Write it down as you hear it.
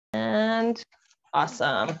And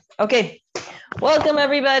awesome. Okay. Welcome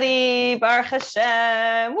everybody. Baruch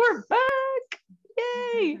Hashem. We're back.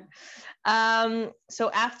 Yay.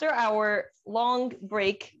 So after our long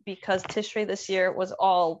break, because Tishrei this year was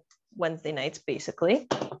all Wednesday nights, basically.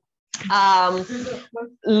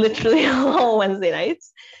 Literally all Wednesday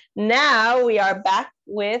nights. Now we are back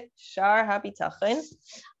with Shaar HaBitachon.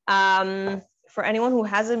 For anyone who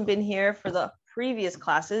hasn't been here for the previous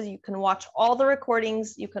classes, you can watch all the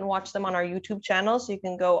recordings. You can watch them on our YouTube channel. So you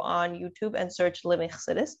can go on YouTube and search Living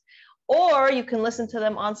Chassidus, or you can listen to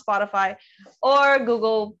them on Spotify or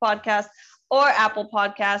Google Podcast or Apple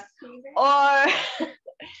Podcast or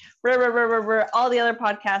all the other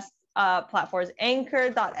podcast platforms,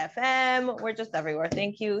 anchor.fm. We're just everywhere.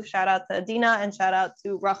 Thank you. Shout out to Adina and shout out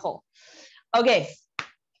to Rachel. Okay,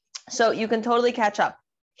 so you can totally catch up.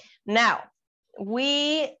 Now,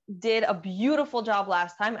 we did a beautiful job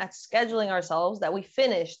last time at scheduling ourselves that we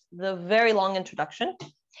finished the very long introduction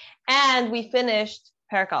and we finished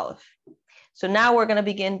Perek Aleph. So now we're going to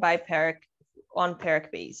begin by Perek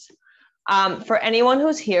Beis. For anyone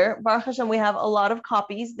who's here, Baruch Hashem, we have a lot of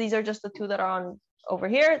copies. These are just the two that are on over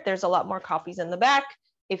here. There's a lot more copies in the back.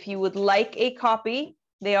 If you would like a copy,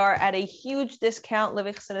 they are at a huge discount.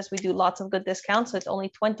 Living Chassidus, we do lots of good discounts. So it's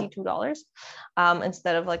only $22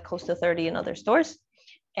 instead of like close to $30 in other stores.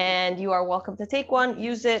 And you are welcome to take one,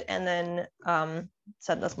 use it, and then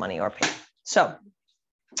send us money or pay. So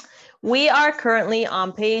we are currently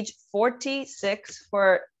on page 46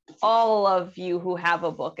 for all of you who have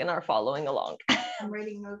a book and are following along. I'm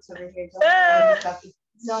writing notes over here.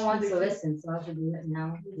 No one wants to listen, so I should do it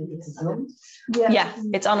now. It's a Zoom? Yeah,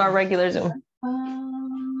 it's on our regular Zoom.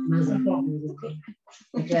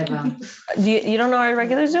 You don't know our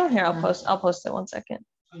regular Zoom? Here, I'll post it 1 second.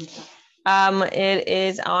 It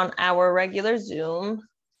is on our regular Zoom.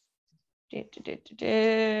 There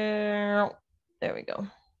we go.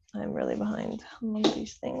 I'm really behind on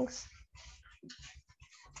these things.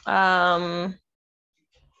 And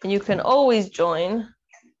you can always join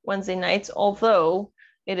Wednesday nights, although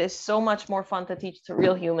it is so much more fun to teach to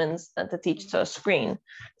real humans than to teach to a screen.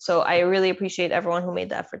 So I really appreciate everyone who made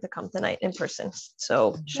the effort to come tonight in person.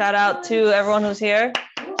 So shout out to everyone who's here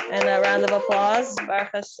and a round of applause.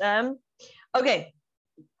 Baruch Hashem. Okay.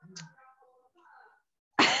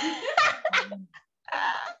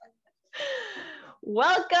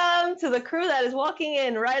 Welcome to the crew that is walking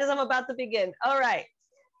in right as I'm about to begin. All right.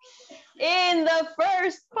 In the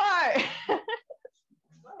first part,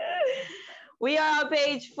 we are on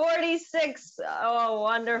page 46. Oh,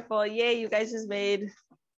 wonderful. Yay, you guys just made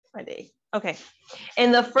my day. Okay.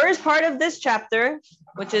 In the first part of this chapter,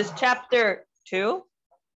 which is chapter 2,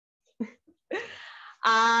 we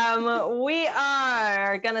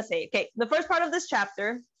are going to say, okay, the first part of this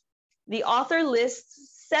chapter, the author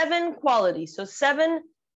lists 7 qualities. So seven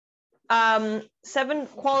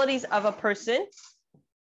qualities of a person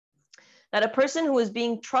that a person who is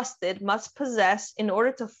being trusted must possess in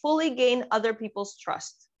order to fully gain other people's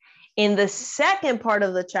trust. In the second part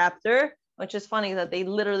of the chapter, which is funny that they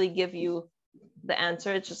literally give you the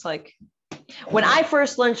answer. It's just like, when I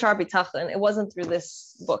first learned Shaar HaBitachon, it wasn't through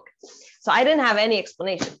this book. So I didn't have any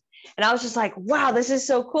explanation. And I was just like, wow, this is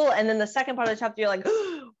so cool. And then the second part of the chapter, you're like,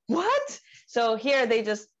 what? So here they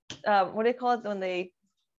just, what do they call it when they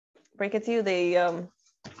break it to you?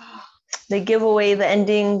 They give away the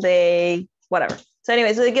ending, whatever. So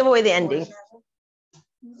anyway, so they give away the ending.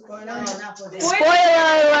 Spoiler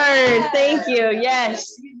alert! Thank you.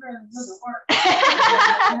 Yes.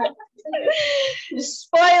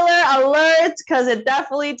 Spoiler alert, because it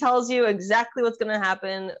definitely tells you exactly what's going to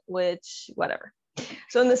happen, whatever.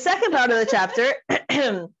 So in the second part of the chapter,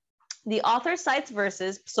 the author cites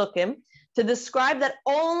verses, psukim, to describe that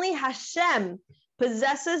only Hashem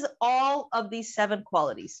possesses all of these 7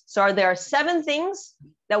 qualities. So there are 7 things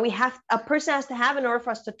that a person has to have in order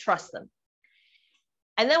for us to trust them.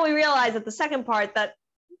 And then we realize at the second part that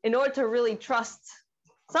in order to really trust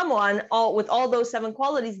someone with all those 7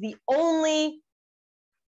 qualities, you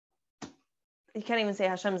can't even say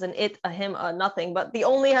Hashem's an it, a him, a nothing, but the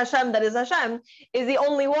only Hashem that is Hashem is the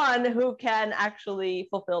only one who can actually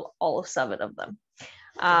fulfill all 7 of them.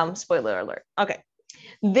 Spoiler alert. Okay.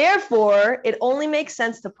 Therefore, it only makes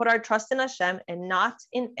sense to put our trust in Hashem and not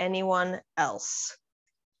in anyone else.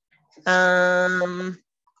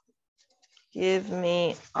 Give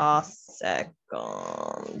me a second.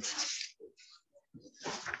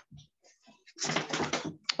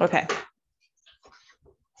 Okay.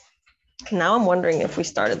 Now I'm wondering if we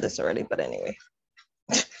started this already, but anyway.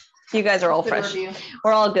 You guys are all fresh.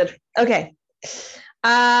 We're all good. Okay.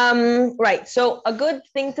 Right. So a good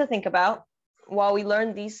thing to think about while we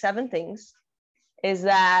learned these 7 things is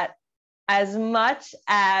that as much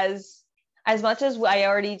as I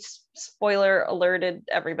already spoiler alerted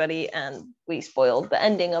everybody and we spoiled the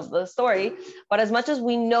ending of the story, but as much as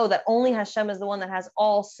we know that only Hashem is the one that has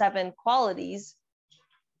all 7 qualities,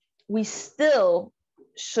 we still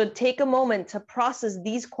should take a moment to process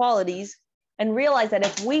these qualities and realize that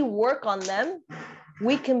if we work on them,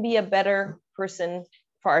 we can be a better person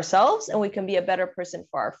for ourselves, and we can be a better person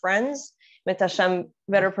for our friends, with Hashem,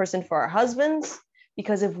 better person for our husbands.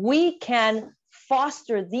 Because if we can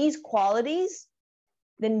foster these qualities,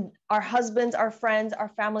 then our husbands, our friends, our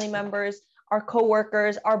family members, our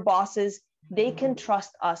coworkers, our bosses, they can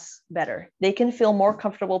trust us better. They can feel more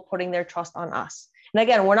comfortable putting their trust on us. And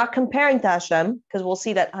again, we're not comparing to Hashem, because we'll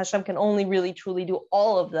see that Hashem can only really truly do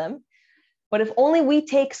all of them. But if only we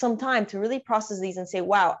take some time to really process these and say,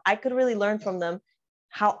 wow, I could really learn from them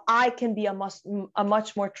how I can be a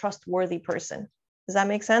much more trustworthy person. Does that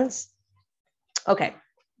make sense? Okay.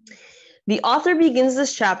 The author begins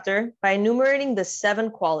this chapter by enumerating the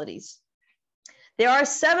 7 qualities. There are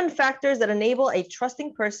 7 factors that enable a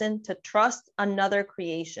trusting person to trust another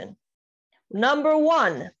creation. Number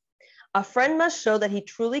 1, a friend must show that he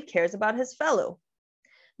truly cares about his fellow.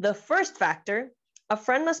 The first factor, a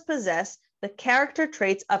friend must possess the character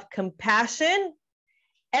traits of compassion,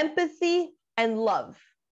 empathy, and love.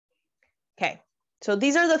 Okay, so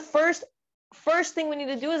these are the first thing we need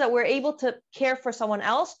to do, is that we're able to care for someone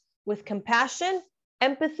else with compassion,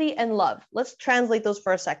 empathy, and love. Let's translate those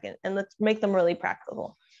for a second and let's make them really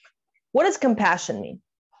practical. What does compassion mean?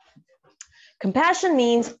 Compassion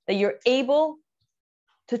means that you're able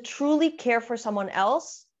to truly care for someone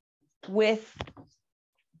else with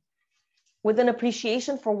an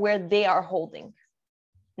appreciation for where they are holding.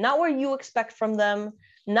 Not where you expect from them,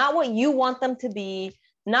 not what you want them to be,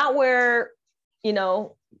 not where,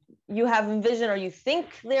 you have envisioned or you think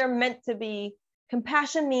they're meant to be.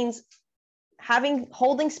 Compassion means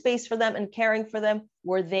holding space for them and caring for them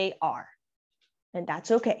where they are. And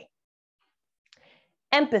that's okay.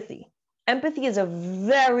 Empathy. Empathy is a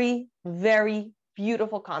very, very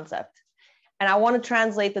beautiful concept. And I want to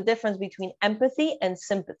translate the difference between empathy and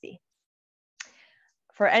sympathy.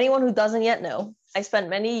 For anyone who doesn't yet know, I spent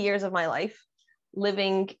many years of my life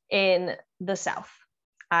living in the South.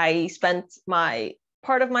 I spent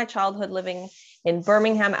part of my childhood living in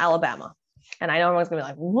Birmingham, Alabama. And I know everyone's gonna be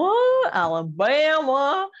like, what?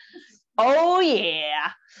 Alabama? Oh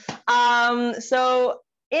yeah. So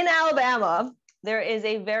in Alabama, there is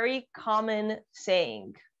a very common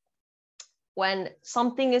saying. When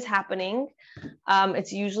something is happening,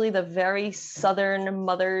 it's usually the very Southern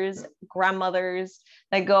mothers, grandmothers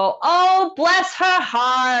that go, oh, bless her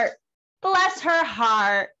heart, bless her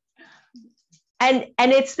heart. And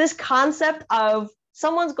it's this concept of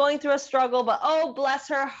someone's going through a struggle, but oh, bless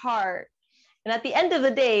her heart. And at the end of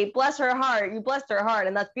the day, bless her heart, you blessed her heart,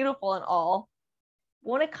 and that's beautiful and all.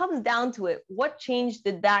 When it comes down to it, what change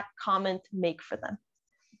did that comment make for them?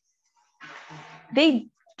 They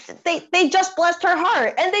just blessed her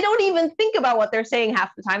heart, and they don't even think about what they're saying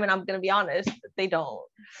half the time. And I'm going to be honest, they don't.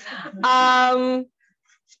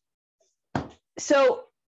 So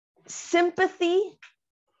sympathy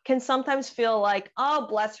can sometimes feel like, oh,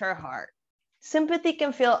 bless her heart. Sympathy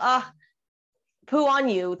can feel, poo on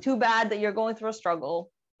you. Too bad that you're going through a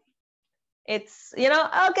struggle. It's,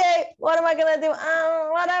 okay, what am I going to do?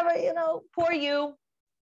 Whatever, poor you.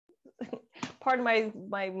 Pardon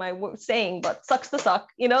my saying, but sucks to suck,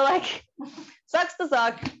 sucks to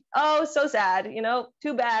suck. Oh, so sad,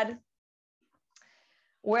 too bad.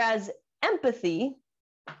 Whereas empathy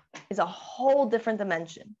is a whole different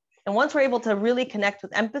dimension. And once we're able to really connect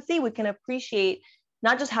with empathy, we can appreciate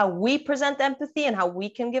not just how we present empathy and how we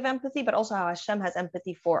can give empathy, but also how Hashem has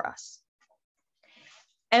empathy for us.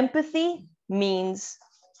 Empathy means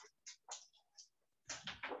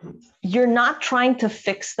you're not trying to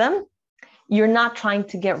fix them. You're not trying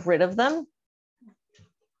to get rid of them.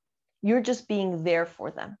 You're just being there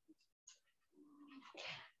for them.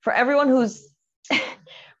 For everyone who's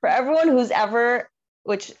ever,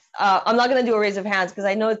 which I'm not going to do a raise of hands because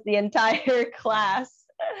I know it's the entire class.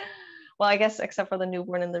 Well, I guess except for the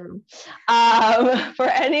newborn in the room. For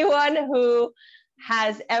anyone who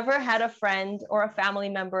has ever had a friend or a family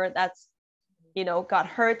member that's, got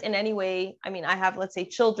hurt in any way. I mean, I have, let's say,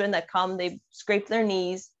 children that come, they scrape their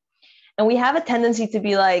knees. And we have a tendency to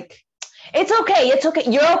be like, it's okay,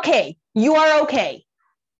 you're okay, you are okay,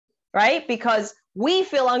 right? Because we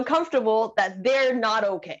feel uncomfortable that they're not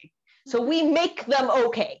okay. So we make them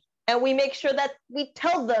okay. And we make sure that we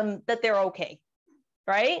tell them that they're okay,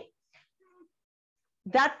 right?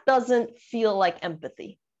 That doesn't feel like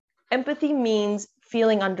empathy. Empathy means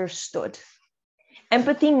feeling understood.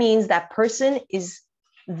 Empathy means that person is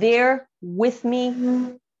there with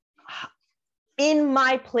me in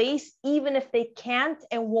my place, even if they can't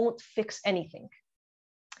and won't fix anything.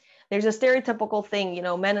 There's a stereotypical thing, you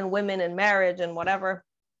know, men and women in marriage and whatever,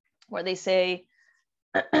 where they say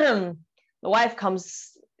the wife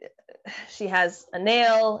comes, she has a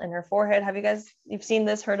nail in her forehead. Have you've seen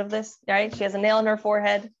this, heard of this, right? She has a nail in her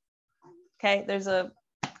forehead. Okay, it's a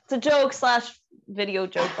joke / video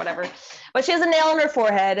joke, whatever. But she has a nail in her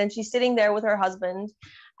forehead and she's sitting there with her husband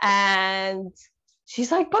and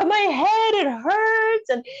she's like, but my head, it hurts.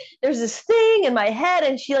 And there's this thing in my head.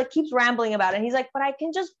 And she like keeps rambling about it. And he's like, but I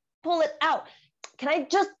can just pull it out. Can I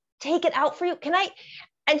just take it out for you? Can I?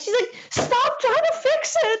 And she's like, stop trying to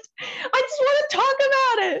fix it. I just want to talk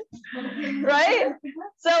about it. Right?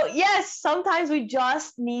 So yes, sometimes we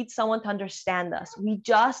just need someone to understand us. We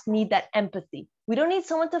just need that empathy. We don't need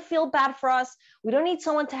someone to feel bad for us. We don't need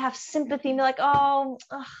someone to have sympathy and be like, oh,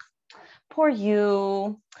 poor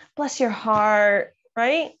you. Bless your heart.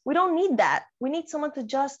 Right? We don't need that. We need someone to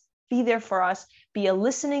just be there for us, be a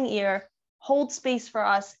listening ear, hold space for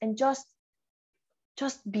us, and just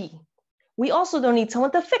be. We also don't need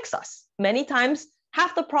someone to fix us. Many times,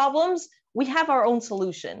 half the problems, we have our own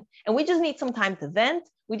solution. And we just need some time to vent.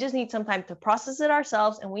 We just need some time to process it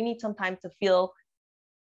ourselves. And we need some time to feel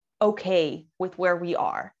okay with where we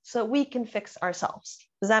are so we can fix ourselves.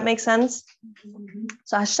 Does that make sense? Mm-hmm.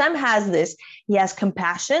 So Hashem has this. He has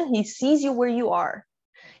compassion. He sees you where you are.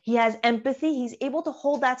 He has empathy. He's able to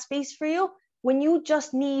hold that space for you when you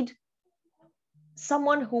just need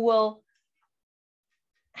someone who will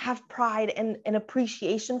have pride and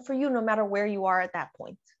appreciation for you no matter where you are at that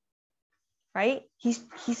point. Right? He's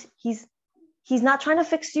not trying to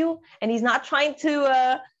fix you, and he's not trying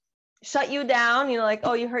to shut you down. You know, like,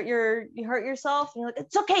 oh, you hurt yourself. And you're like,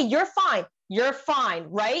 it's okay, you're fine,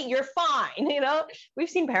 right? You're fine. You know, we've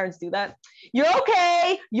seen parents do that. You're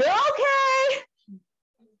okay.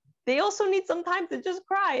 They also need some time to just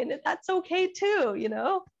cry, and that's okay too, you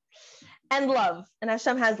know. And love, and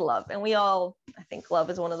Hashem has love, and I think love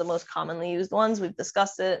is one of the most commonly used ones. We've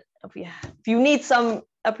discussed it. If you need some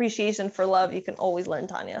appreciation for love, you can always learn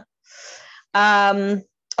Tanya.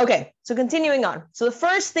 Okay, so continuing on. So the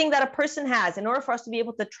first thing that a person has in order for us to be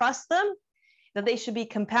able to trust them, that they should be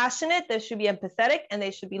compassionate, they should be empathetic, and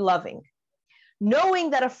they should be loving.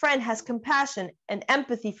 Knowing that a friend has compassion and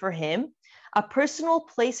empathy for him, a person will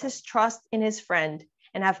place his trust in his friend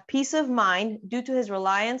and have peace of mind due to his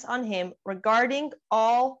reliance on him regarding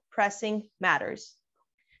all pressing matters.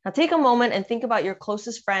 Now take a moment and think about your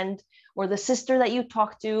closest friend or the sister that you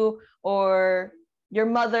talk to or your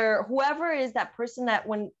mother, whoever is that person that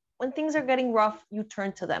when things are getting rough, you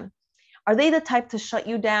turn to them. Are they the type to shut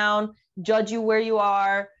you down, judge you where you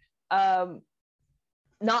are,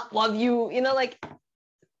 not love you? You know, like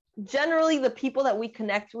generally the people that we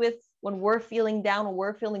connect with when we're feeling down, when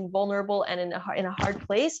we're feeling vulnerable and in a hard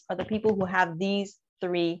place are the people who have these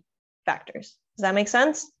 3 factors. Does that make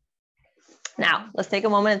sense? Now, let's take a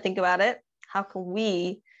moment and think about it. How can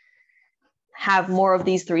we have more of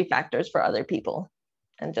these 3 factors for other people?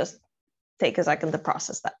 And just take a second to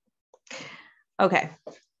process that. Okay.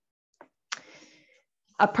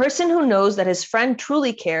 A person who knows that his friend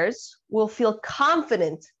truly cares will feel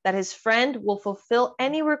confident that his friend will fulfill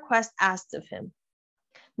any request asked of him.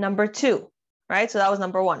 Number 2, right? So that was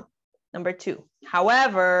number 1. Number 2.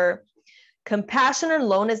 However, compassion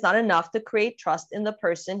alone is not enough to create trust in the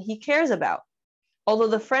person he cares about. Although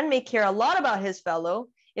the friend may care a lot about his fellow,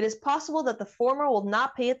 it is possible that the former will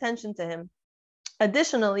not pay attention to him.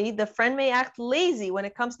 Additionally, the friend may act lazy when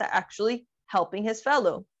it comes to actually helping his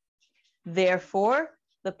fellow. Therefore,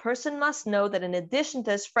 the person must know that in addition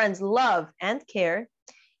to his friend's love and care,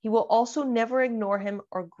 he will also never ignore him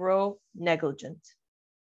or grow negligent.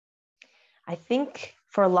 I think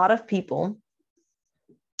for a lot of people,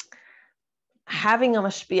 having a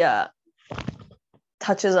mashpia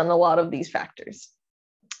touches on a lot of these factors.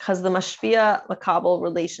 Because the mashpia makabel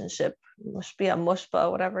relationship, mashpia mushpa,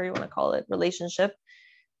 whatever you want to call it, relationship,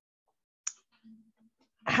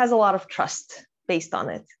 has a lot of trust based on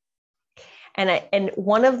it. And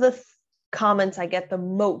one of the comments I get the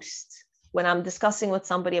most when I'm discussing with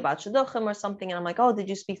somebody about shidduchim or something, and I'm like, oh, did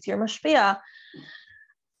you speak to your mashpia?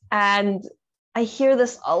 And I hear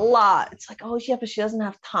this a lot. It's like, oh, yeah, but she doesn't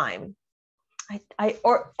have time.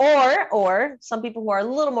 Or some people who are a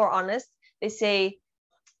little more honest, they say,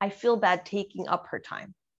 I feel bad taking up her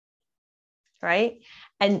time, right?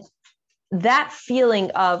 And that feeling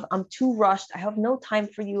of I'm too rushed, I have no time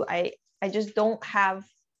for you, I just don't have,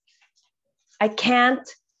 I can't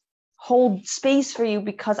hold space for you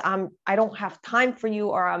because I don't have time for you,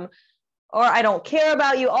 or I don't care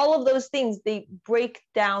about you. All of those things, they break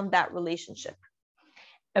down that relationship.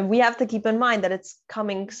 And we have to keep in mind that it's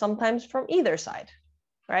coming sometimes from either side,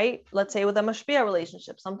 right? Let's say with a mashpia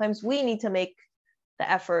relationship, sometimes we need to make the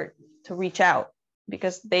effort to reach out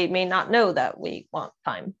because they may not know that we want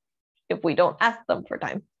time if we don't ask them for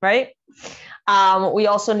time, right? We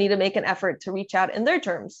also need to make an effort to reach out in their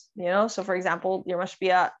terms, So for example, your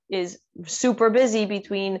mashpia is super busy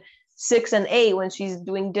between 6 and 8 when she's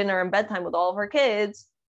doing dinner and bedtime with all of her kids.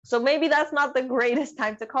 So maybe that's not the greatest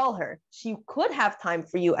time to call her. She could have time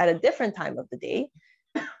for you at a different time of the day,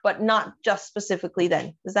 but not just specifically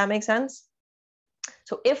then. Does that make sense?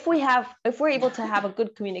 So if we're able to have a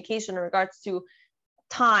good communication in regards to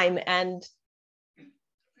time and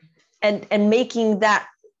making that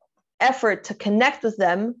effort to connect with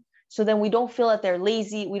them, so then we don't feel that they're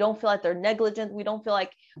lazy, we don't feel like they're negligent, we don't feel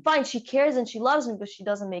like, fine, she cares and she loves me, but she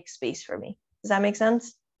doesn't make space for me. Does that make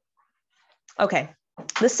sense? Okay.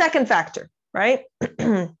 The second factor, right?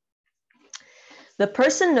 The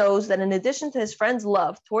person knows that in addition to his friend's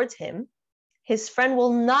love towards him, his friend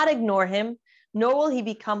will not ignore him, nor will he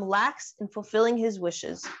become lax in fulfilling his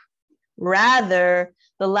wishes. Rather,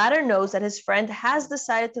 the latter knows that his friend has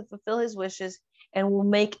decided to fulfill his wishes and will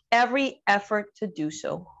make every effort to do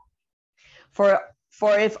so. For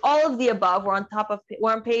if all of the above, we're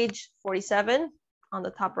on page 47 on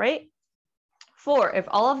the top right. For if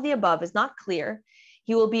all of the above is not clear,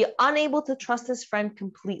 he will be unable to trust his friend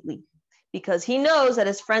completely because he knows that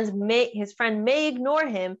his friend may ignore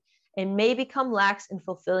him and may become lax in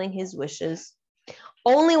fulfilling his wishes.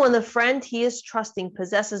 Only when the friend he is trusting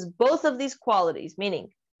possesses both of these qualities, meaning,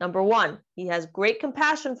 number one, he has great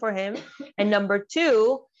compassion for him, and number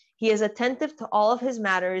two, he is attentive to all of his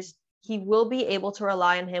matters, he will be able to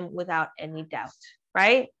rely on him without any doubt,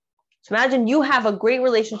 right? So imagine you have a great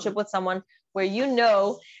relationship with someone where you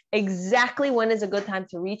know exactly when is a good time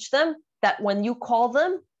to reach them, that when you call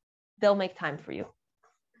them, they'll make time for you.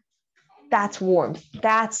 That's warmth.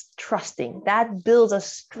 That's trusting. That builds a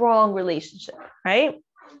strong relationship, right?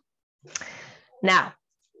 Now,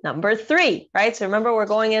 number three, right? So remember, we're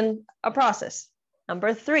going in a process.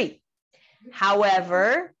 Number three,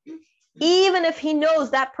 however, even if he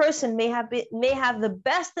knows that person may have the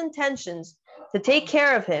best intentions to take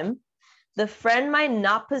care of him, the friend might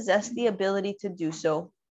not possess the ability to do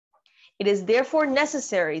so. It is therefore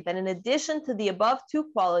necessary that in addition to the above two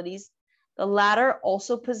qualities, the latter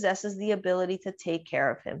also possesses the ability to take care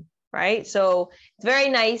of him, right? So it's very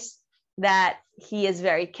nice that he is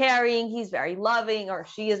very caring, he's very loving, or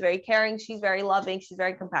she is very caring, she's very loving, she's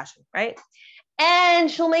very compassionate, right? And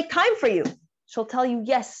she'll make time for you. She'll tell you,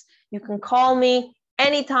 yes, you can call me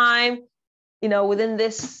anytime, within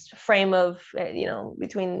this frame of,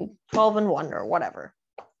 between 12 and 1 or whatever.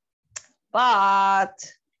 But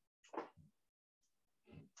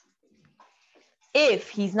if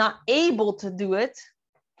he's not able to do it,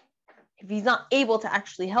 if he's not able to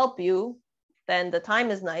actually help you, then the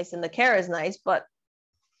time is nice and the care is nice, but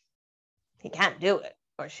he can't do it,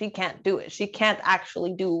 or she can't do it. She can't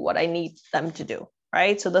actually do what I need them to do,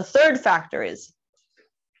 right? So the third factor is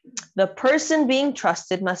the person being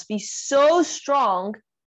trusted must be so strong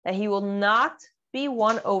that he will not be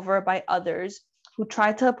won over by others who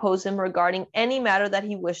try to oppose him regarding any matter that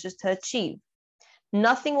he wishes to achieve.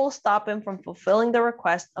 Nothing will stop him from fulfilling the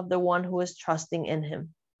request of the one who is trusting in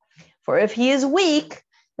him. For if he is weak,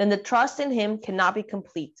 then the trust in him cannot be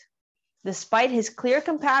complete, despite his clear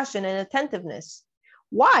compassion and attentiveness.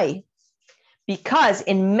 Why? Because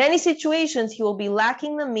in many situations, he will be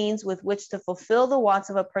lacking the means with which to fulfill the wants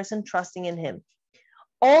of a person trusting in him.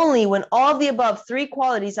 Only when all of the above three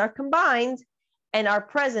qualities are combined and are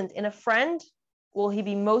present in a friend will he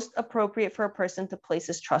be most appropriate for a person to place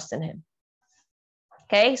his trust in him.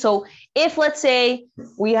 Okay, so if, let's say,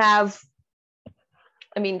 we have,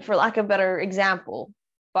 for lack of a better example,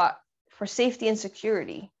 but for safety and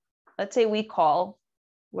security, let's say we call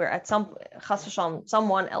where at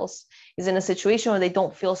someone else is in a situation where they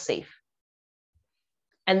don't feel safe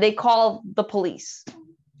and they call the police.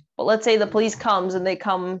 But let's say the police comes and they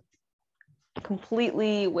come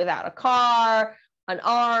completely without a car,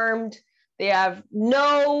 unarmed. They have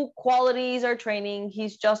no qualities or training.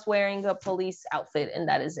 He's just wearing a police outfit and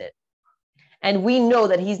that is it. And we know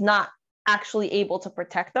that he's not actually able to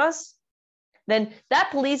protect us. Then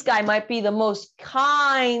that police guy might be the most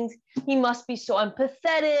kind. He must be so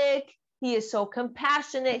empathetic. He is so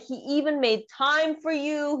compassionate. He even made time for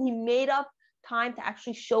you. He made up time to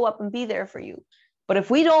actually show up and be there for you. But if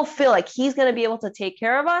we don't feel like he's going to be able to take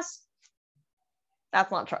care of us,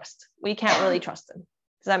 that's not trust. We can't really trust him.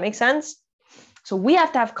 Does that make sense? So we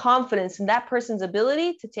have to have confidence in that person's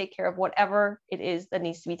ability to take care of whatever it is that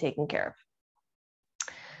needs to be taken care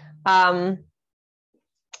of.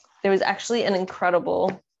 There was actually an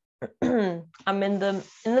incredible, I'm in the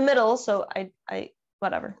middle, so I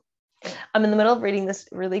whatever. I'm in the middle of reading this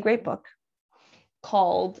really great book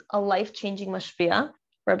called A Life-Changing Mashpia,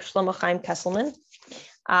 Reb Shlomo Chaim Kesselman.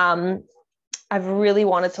 I've really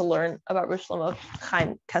wanted to learn about Reb Shlomo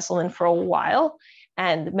Chaim Kesselman for a while.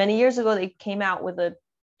 And many years ago, they came out with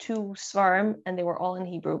 2 svarim, and they were all in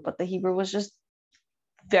Hebrew, but the Hebrew was just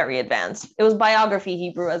very advanced. It was biography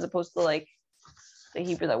Hebrew as opposed to like the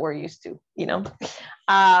Hebrew that we're used to, you know?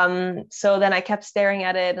 So then I kept staring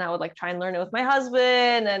at it, and I would like try and learn it with my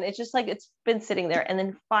husband. And it's just like, it's been sitting there. And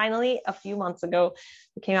then finally, a few months ago,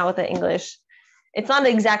 we came out with the English. It's not the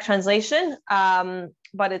exact translation,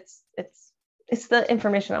 but it's the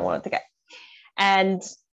information I wanted to get. And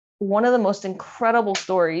one of the most incredible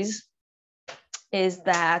stories is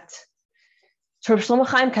that Reb Shlomo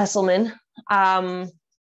Chaim Kesselman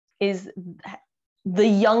is the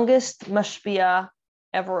youngest mashpia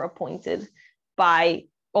ever appointed by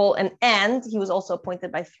all, and he was also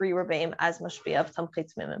appointed by 3 rebbeim as mashpia of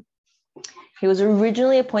Tamchitz Mimim. He was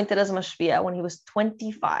originally appointed as mashpia when he was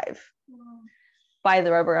 25 by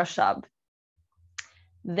the Rebbe Rashab.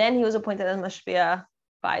 Then he was appointed as mashpia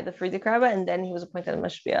by the Frierdiker Rebbe, and then he was appointed as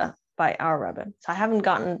mashpia by our Rebbe. So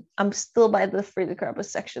I'm still by the Frierdiker Rebbe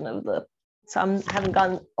section of I haven't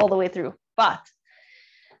gone all the way through, but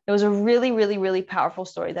it was a really, really, really powerful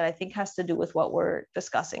story that I think has to do with what we're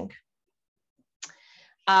discussing.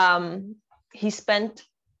 He spent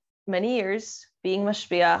many years being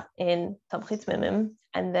mashpia in Tamchitz Mimim,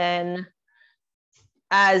 and then,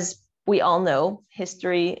 as we all know,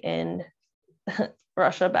 history in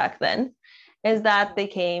Russia back then is that they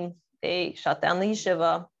shut down the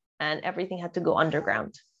yeshiva, and everything had to go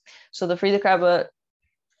underground. So the Frierdiker Rebbe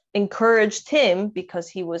encouraged him, because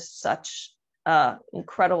he was such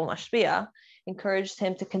incredible mashpia, encouraged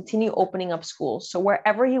him to continue opening up schools. So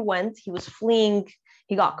wherever he went, he was fleeing.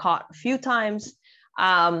 He got caught a few times,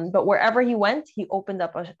 but wherever he went, he opened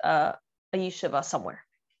up a yeshiva somewhere.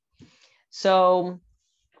 So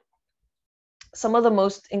some of the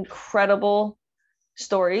most incredible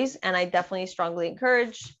stories, and I definitely strongly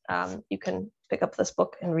encourage, you can pick up this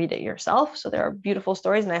book and read it yourself. So there are beautiful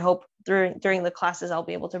stories, and I hope during the classes I'll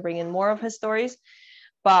be able to bring in more of his stories.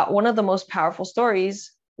 But one of the most powerful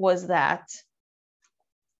stories was that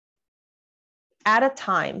at a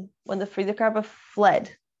time when the Frierdiker Rebbe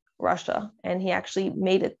fled Russia and he actually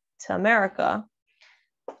made it to America,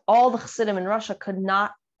 all the Chassidim in Russia could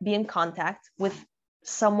not be in contact with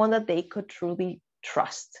someone that they could truly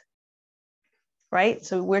trust. Right?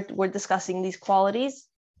 So we're discussing these qualities,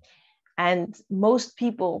 and most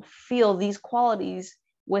people feel these qualities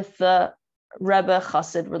with the Rebbe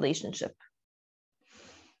Chassid relationship.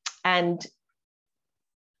 And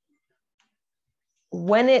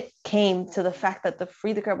when it came to the fact that the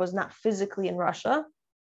Frierdiker Rebbe was not physically in Russia,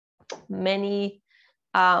 many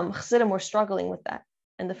Chassidim were struggling with that.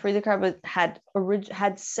 And the Frierdiker Rebbe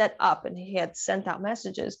had set up, and he had sent out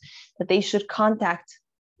messages that they should contact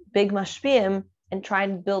big mashpiyim and try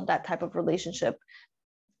and build that type of relationship.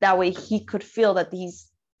 That way he could feel that the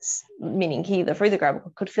Frierdiker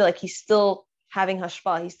Rebbe could feel like he's still having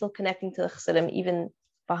hashpah, he's still connecting to the Chassidim even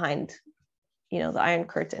behind, the Iron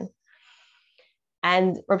Curtain.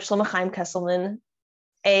 And Reb Shlomo Chaim Kesselman,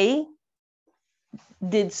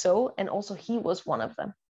 did so, and also he was one of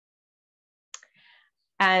them.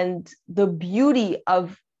 And the beauty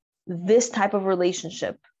of this type of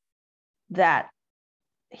relationship that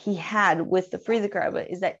he had with the Frierdiker Rebbe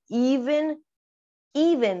is that even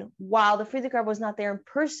while the Frierdiker Rebbe was not there in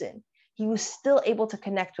person, he was still able to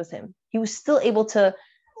connect with him. He was still able to,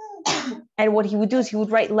 and what he would do is he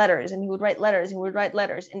would write letters, and he would write letters, and he would write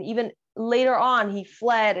letters. And even later on, he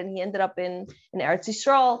fled, and he ended up in Eretz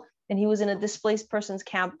Yisrael, and he was in a displaced person's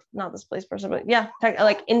camp, not displaced person, but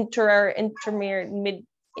like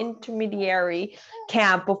intermediary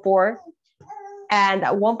camp before. And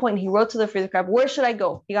at one point he wrote to the Frierdiker Rebbe, where should I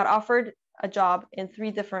go? He got offered a job in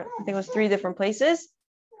 3 different places.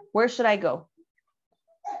 Where should I go?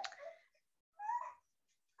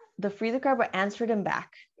 The Frierdiker Rebbe answered him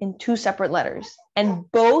back in 2 separate letters,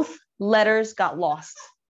 and both letters got lost.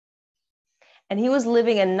 And he was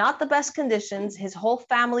living in not the best conditions. His whole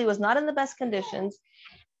family was not in the best conditions.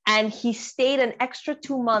 And he stayed an extra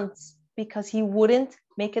 2 months because he wouldn't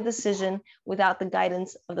make a decision without the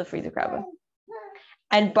guidance of the Frierdiker Rebbe.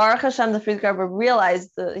 And Baruch Hashem, the Frierdiker Rebbe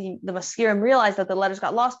realized, the Maskirim realized that the letters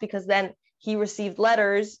got lost, because then he received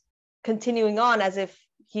letters continuing on as if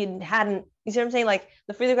he hadn't, you see what I'm saying? Like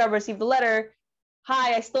the Frierdiker Rebbe received the letter,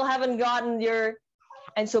 hi, I still haven't gotten your,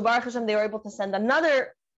 and so Baruch Hashem, they were able to send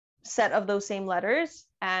another set of those same letters,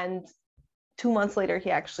 and 2 months later,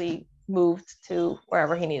 he actually moved to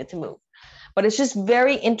wherever he needed to move. But it's just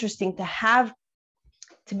very interesting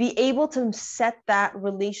to be able to set that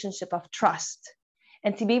relationship of trust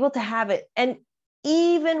and to be able to have it. And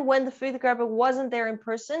even when the Frierdiker Rebbe wasn't there in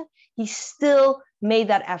person, he still made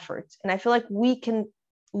that effort. And I feel like we can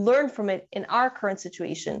learn from it in our current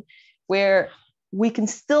situation, where we can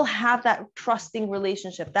still have that trusting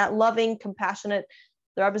relationship, that loving, compassionate,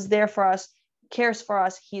 the Rebbe is there for us, cares for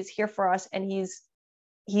us, he is here for us, and he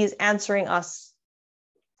is answering us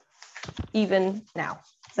even now.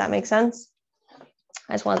 Does that make sense?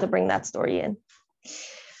 I just wanted to bring that story in.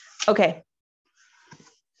 Okay.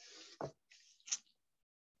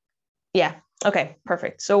 Yeah. Okay,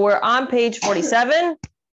 perfect. So we're on page 47.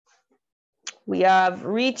 We have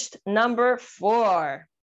reached number 4.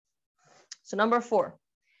 So number 4.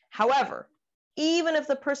 However, even if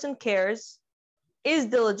the person cares, is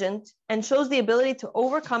diligent, and shows the ability to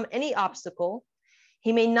overcome any obstacle,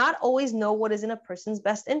 he may not always know what is in a person's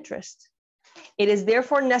best interest. It is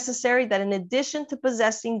therefore necessary that in addition to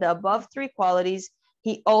possessing the above 3 qualities,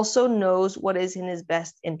 he also knows what is in his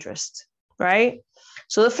best interest, right?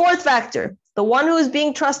 So the 4th factor, the one who is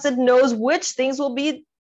being trusted knows which things will be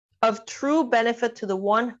of true benefit to the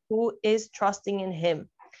one who is trusting in him.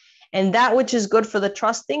 And that which is good for the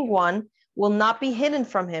trusting one will not be hidden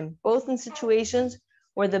from him, both in situations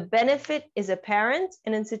where the benefit is apparent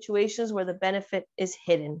and in situations where the benefit is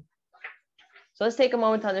hidden. So let's take a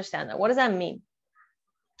moment to understand that. What does that mean?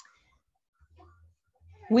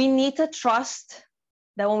 We need to trust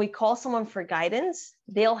that when we call someone for guidance,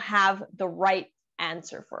 they'll have the right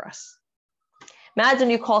answer for us. Imagine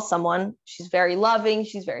you call someone, she's very loving,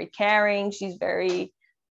 she's very caring, she's very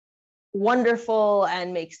wonderful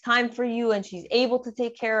and makes time for you, and she's able to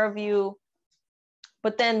take care of you,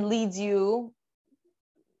 but then leads you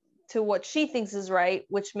to what she thinks is right,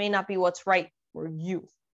 which may not be what's right for you.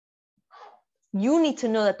 You need to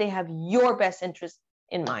know that they have your best interest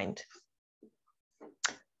in mind.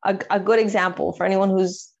 A good example for anyone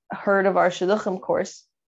who's heard of our Shidduchim course,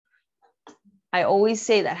 I always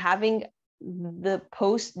say that having the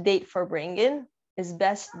post date for bringing is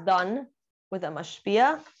best done with a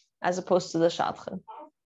mashpia as opposed to the shadchan.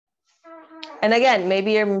 And again,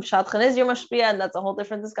 maybe your shadchan is your mashpia, and that's a whole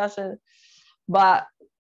different discussion. But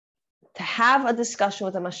to have a discussion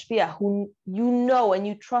with a mashpia who you know and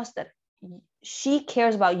you trust that she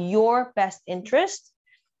cares about your best interest,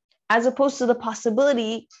 as opposed to the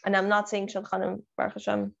possibility, and I'm not saying shadchanim, Baruch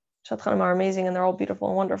Hashem, shadchanim are amazing and they're all beautiful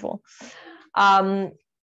and wonderful. All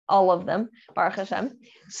of them, Baruch Hashem.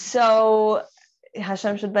 So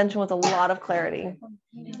Hashem should mention with a lot of clarity.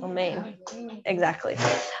 Amen. Exactly.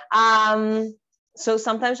 So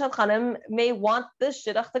sometimes shadchanim may want this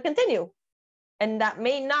shidduch to continue, and that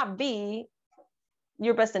may not be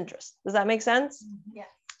your best interest. Does that make sense? Yeah.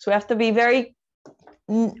 So we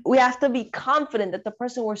have to be confident that the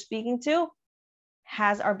person we're speaking to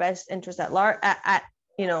has our best interest has our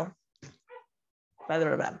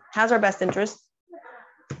best interest.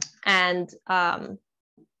 And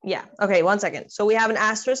yeah, okay, 1 second. So we have an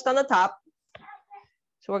asterisk on the top.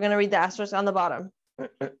 So we're going to read the asterisk on the bottom.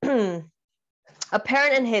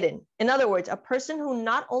 Apparent and hidden. In other words, a person who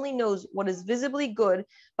not only knows what is visibly good,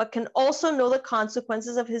 but can also know the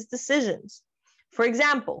consequences of his decisions. For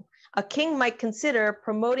example, a king might consider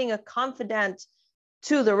promoting a confidant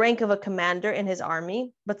to the rank of a commander in his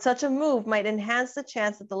army, but such a move might enhance the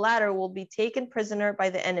chance that the latter will be taken prisoner by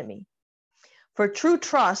the enemy. For true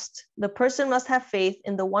trust, the person must have faith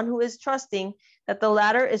in the one who is trusting that the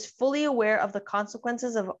latter is fully aware of the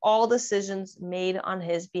consequences of all decisions made on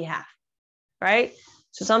his behalf, right?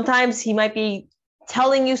 So sometimes he might be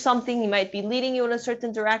telling you something, he might be leading you in a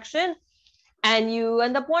certain direction, and you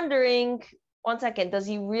end up wondering, 1 second, does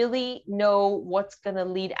he really know what's going to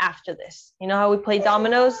lead after this? You know how we play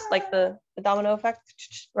dominoes, like the domino effect,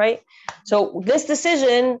 right? So this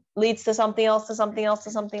decision leads to something else, to something else,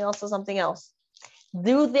 to something else, to something else.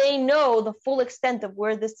 Do they know the full extent of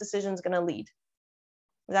where this decision is going to lead?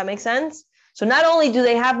 Does that make sense? So not only do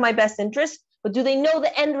they have my best interest, but do they know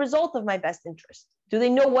the end result of my best interest? Do they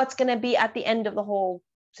know what's going to be at the end of the whole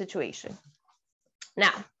situation?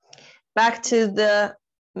 Now, back to the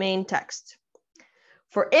main text.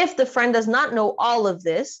 For if the friend does not know all of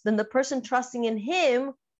this, then the person trusting in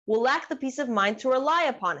him will lack the peace of mind to rely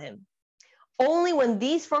upon him. Only when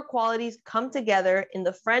these 4 qualities come together in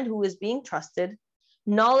the friend who is being trusted,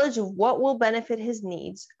 knowledge of what will benefit his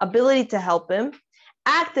needs, ability to help him,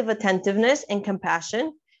 active attentiveness and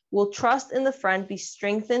compassion, will trust in the friend be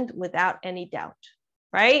strengthened without any doubt,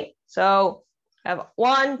 right? So I have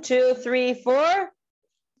 1, 2, 3, 4.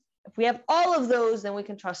 If we have all of those, then we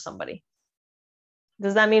can trust somebody.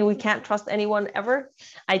 Does that mean we can't trust anyone ever?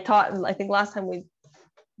 I think last time when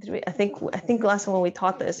we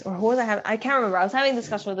taught this, or who was I having? I can't remember. I was having a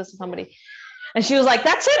discussion with this with somebody, and she was like,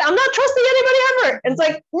 "That's it. I'm not trusting anybody ever." And it's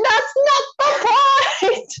like, that's not the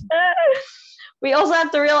point. We also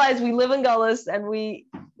have to realize we live in Gullus, and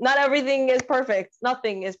not everything is perfect.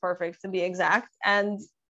 Nothing is perfect, to be exact. And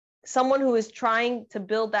someone who is trying to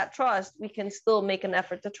build that trust, we can still make an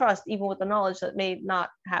effort to trust, even with the knowledge that may not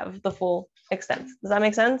have the full extent. Does that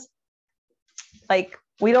make sense? Like,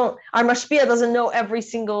 our mashpia doesn't know every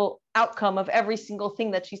single outcome of every single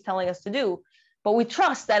thing that she's telling us to do, but we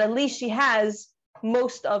trust that at least she has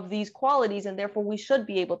most of these qualities, and therefore we should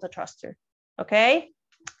be able to trust her. Okay?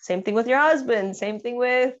 Same thing with your husband, same thing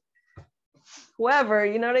with whoever,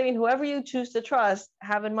 you know what I mean? Whoever you choose to trust,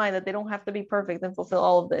 have in mind that they don't have to be perfect and fulfill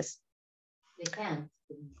all of this. They can't.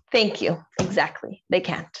 Thank you. Exactly. They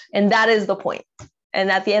can't. And that is the point.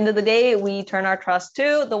 And at the end of the day, we turn our trust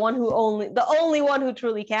to the only one who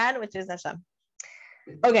truly can, which is Hashem.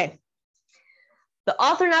 Okay. The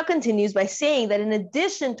author now continues by saying that in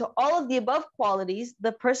addition to all of the above qualities,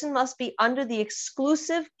 the person must be under the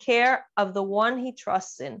exclusive care of the one he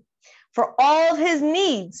trusts in for all of his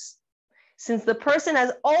needs. Since the person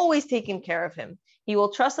has always taken care of him, he will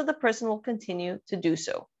trust that the person will continue to do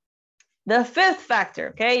so. The fifth factor,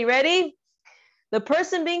 okay, you ready? The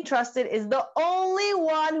person being trusted is the only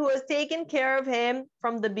one who has taken care of him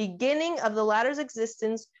from the beginning of the latter's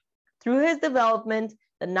existence through his development,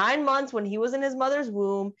 the 9 months when he was in his mother's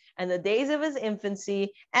womb, and the days of his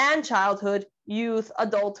infancy and childhood, youth,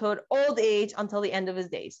 adulthood, old age, until the end of his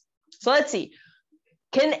days. So let's see.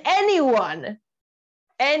 Can anyone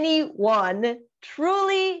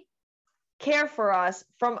truly care for us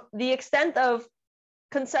from the extent of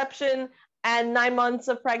conception and 9 months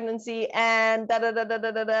of pregnancy and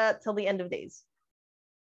till the end of days?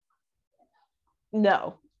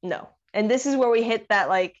 No. And this is where we hit that,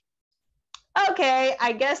 like, okay,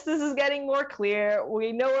 I guess this is getting more clear.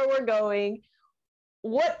 We know where we're going.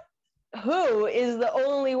 Who is the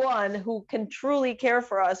only one who can truly care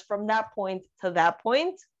for us from that point to that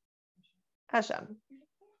point? Hashem.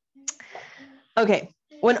 Okay.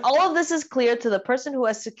 When all of this is clear to the person who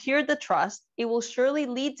has secured the trust, it will surely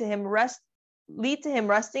lead to him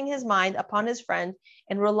resting his mind upon his friend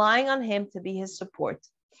and relying on him to be his support.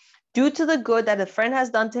 Due to the good that a friend has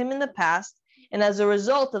done to him in the past, and as a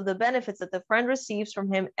result of the benefits that the friend receives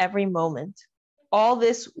from him every moment, all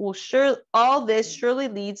this surely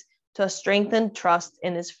leads to a strengthened trust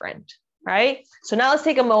in his friend. Right? So now let's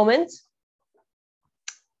take a moment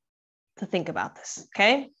to think about this.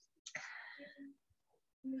 Okay.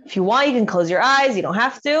 If you want, you can close your eyes. You don't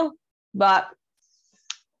have to. But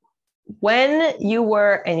when you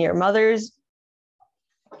were in your mother's,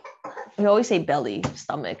 we always say belly,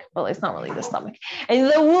 stomach, but it's not really the stomach. In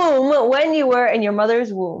the womb, when you were in your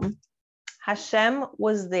mother's womb, Hashem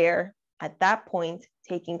was there at that point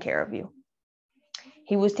taking care of you.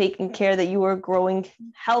 He was taking care that you were growing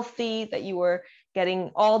healthy, that you were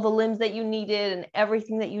getting all the limbs that you needed and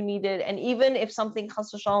everything that you needed. And even if something,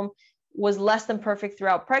 chas v'shalom, was less than perfect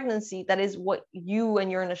throughout pregnancy, that is what you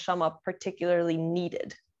and your neshama particularly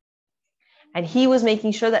needed. And he was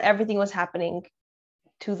making sure that everything was happening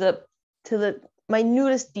to the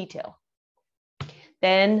minutest detail.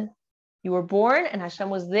 Then you were born and Hashem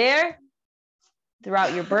was there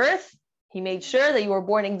throughout your birth. He made sure that you were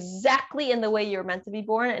born exactly in the way you're meant to be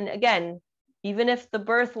born. And again, even if the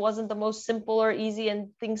birth wasn't the most simple or easy and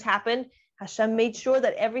things happened, Hashem made sure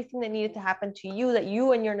that everything that needed to happen to you, that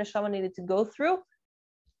you and your neshama needed to go through,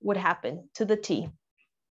 would happen to the T.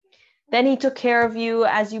 Then he took care of you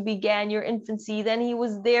as you began your infancy. Then he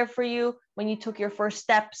was there for you when you took your first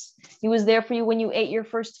steps. He was there for you when you ate your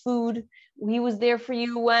first food. He was there for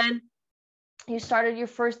you when you started your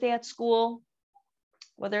first day at school,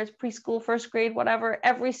 whether it's preschool, first grade, whatever,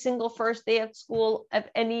 every single first day at school, at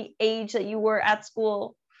any age that you were at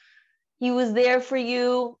school. He was there for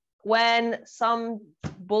you when some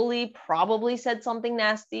bully probably said something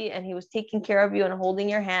nasty and he was taking care of you and holding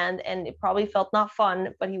your hand, and it probably felt not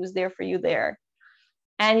fun, but he was there for you there.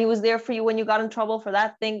 And he was there for you when you got in trouble for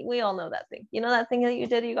that thing. We all know that thing. You know that thing that you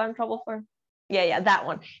did, you got in trouble for? Yeah, that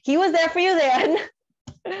one. He was there for you then.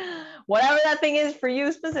 Whatever that thing is for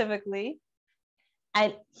you specifically.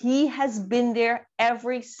 And he has been there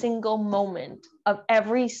every single moment of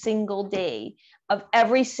every single day, of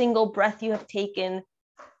every single breath you have taken,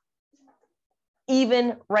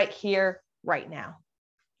 even right here, right now.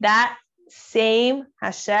 That same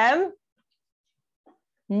Hashem.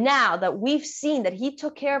 Now that we've seen that he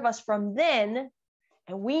took care of us from then,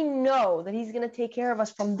 and we know that he's going to take care of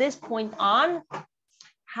us from this point on,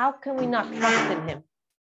 how can we not trust in him?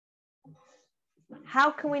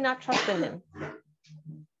 How can we not trust in him?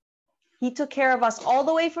 He took care of us all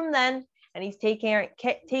the way from then, and he's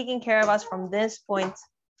taking care of us from this point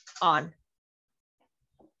on.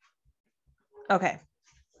 Okay.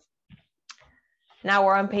 Now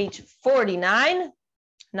we're on page 49,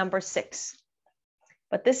 number 6.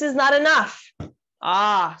 But this is not enough.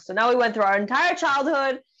 So now we went through our entire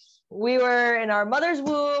childhood. We were in our mother's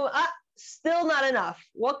womb. Still not enough.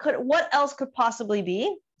 What else could possibly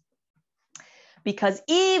be? Because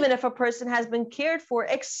even if a person has been cared for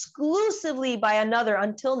exclusively by another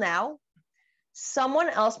until now, someone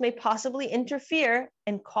else may possibly interfere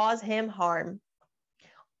and cause him harm.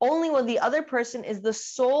 Only when the other person is the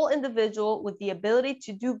sole individual with the ability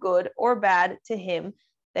to do good or bad to him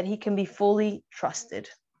that he can be fully trusted.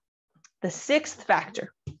 The 6th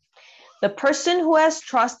factor. The person who has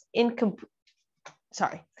trust is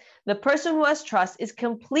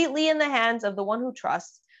completely in the hands of the one who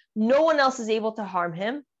trusts. No one else is able to harm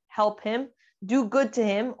him, help him, do good to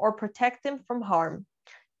him, or protect him from harm.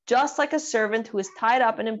 Just like a servant who is tied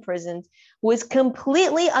up and imprisoned, who is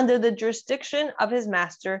completely under the jurisdiction of his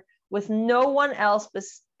master, with no one else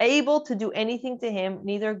able to do anything to him,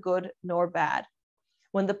 neither good nor bad.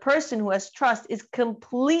 When the person who has trust is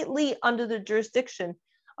completely under the jurisdiction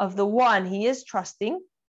of the one he is trusting,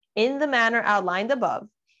 in the manner outlined above,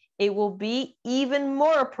 it will be even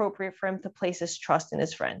more appropriate for him to place his trust in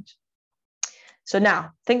his friend. So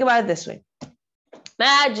now, think about it this way.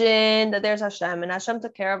 Imagine that there's Hashem, and Hashem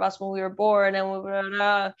took care of us when we were born, and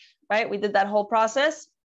right? We did that whole process,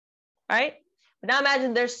 right? But now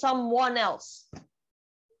imagine there's someone else.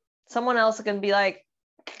 Someone else can be like,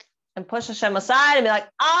 and push Hashem aside and be like,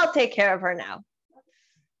 I'll take care of her now.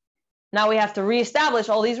 Now we have to reestablish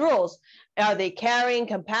all these rules. Are they caring,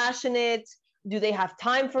 compassionate? Do they have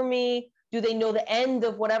time for me? Do they know the end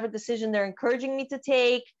of whatever decision they're encouraging me to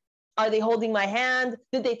take? Are they holding my hand?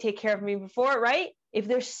 Did they take care of me before, right? If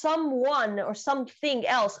there's someone or something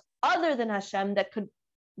else other than Hashem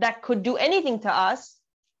that could do anything to us,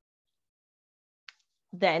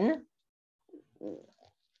 then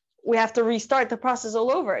we have to restart the process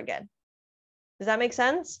all over again. Does that make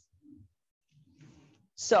sense?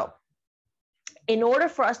 So, in order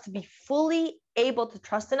for us to be fully able to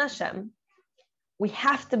trust in Hashem, we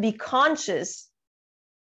have to be conscious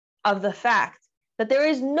of the fact that there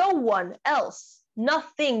is no one else,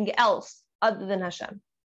 nothing else other than Hashem.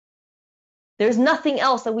 There's nothing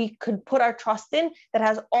else that we could put our trust in that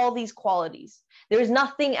has all these qualities. There is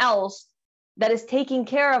nothing else that is taking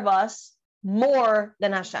care of us more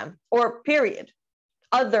than Hashem, or period,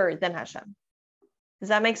 other than Hashem. Does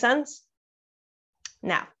that make sense?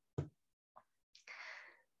 Now,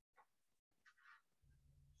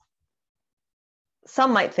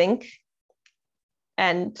 some might think,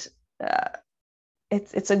 and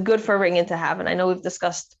it's a good for ringing to have, and I know we've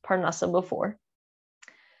discussed Parnasa before,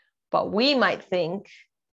 but we might think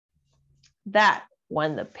that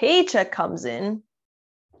when the paycheck comes in,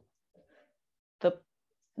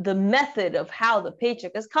 the method of how the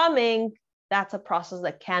paycheck is coming, that's a process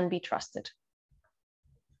that can be trusted,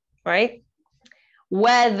 right?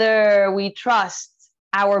 Whether we trust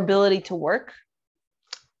our ability to work,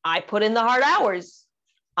 I put in the hard hours,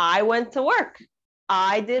 I went to work,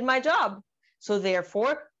 I did my job, so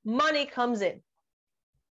therefore money comes in.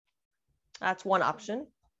 That's one option.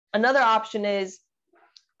 Another option is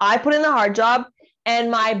I put in the hard job and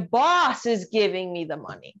my boss is giving me the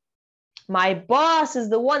money. My boss is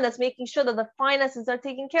the one that's making sure that the finances are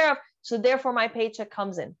taken care of, so therefore my paycheck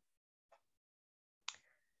comes in.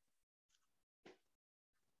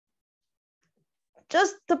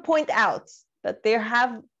 Just to point out that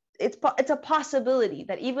it's a possibility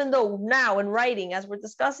that even though now in writing, as we're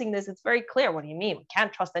discussing this, it's very clear. What do you mean? We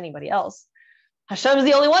can't trust anybody else. Hashem is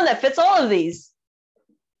the only one that fits all of these,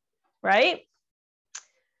 right?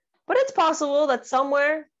 But it's possible that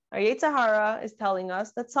somewhere our Yetzer Hara is telling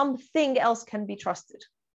us that something else can be trusted.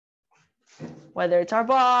 Whether it's our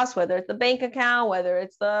boss, whether it's the bank account, whether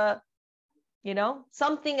it's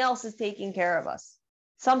something else is taking care of us.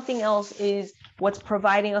 Something else is what's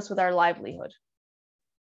providing us with our livelihood.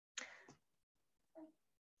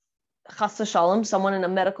 Chas v'shalom, someone in a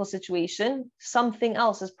medical situation, something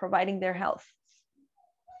else is providing their health.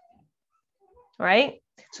 Right?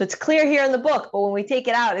 So it's clear here in the book, but when we take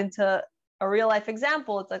it out into a real life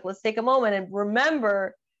example, it's like, let's take a moment and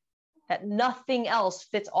remember that nothing else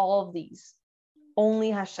fits all of these. Only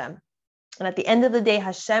Hashem. And at the end of the day,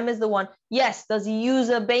 Hashem is the one. Yes, does he use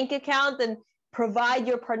a bank account and provide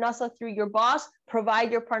your parnasa through your boss,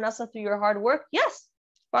 provide your parnasa through your hard work? Yes,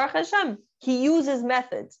 Baruch Hashem. He uses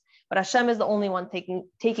methods, but Hashem is the only one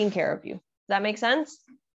taking care of you. Does that make sense?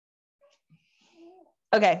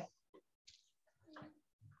 Okay.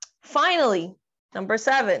 Finally, number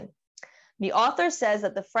 7. The author says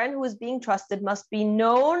that the friend who is being trusted must be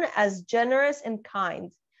known as generous and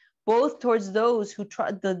kind, both towards those who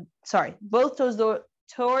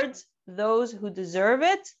towards those who deserve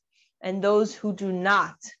it and those who do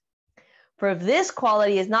not. For if this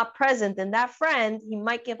quality is not present in that friend, he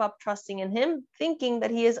might give up trusting in him, thinking that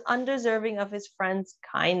he is undeserving of his friend's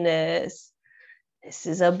kindness. This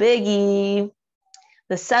is a biggie.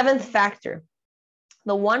 The 7th factor.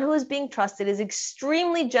 The one who is being trusted is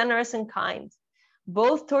extremely generous and kind,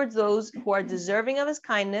 both towards those who are deserving of his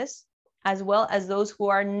kindness, as well as those who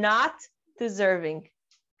are not deserving.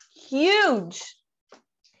 Huge.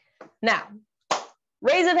 Now,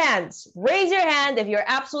 raise of hands. Raise your hand if you're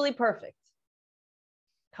absolutely perfect.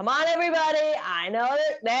 Come on, everybody. I know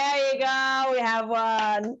that. There you go. We have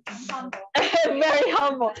one. Very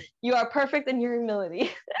humble. You are perfect in your humility.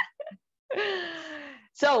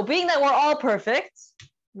 So being that we're all perfect,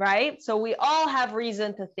 right? So we all have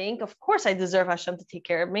reason to think, of course I deserve Hashem to take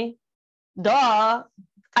care of me. Duh.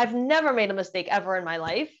 I've never made a mistake ever in my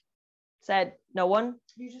life. Said no one.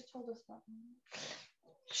 You just told us that.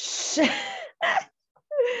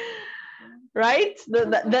 Right?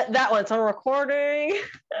 That one, it's on recording.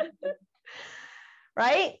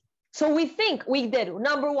 Right? So we think we did.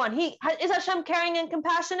 Number 1, is Hashem caring and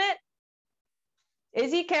compassionate?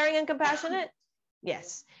 Is he caring and compassionate?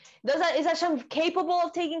 Yes. Is Hashem capable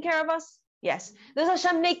of taking care of us? Yes. Does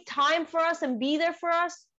Hashem make time for us and be there for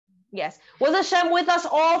us? Yes. Was Hashem with us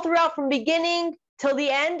all throughout from beginning till the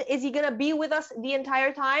end? Is he going to be with us the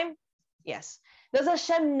entire time? Yes. Does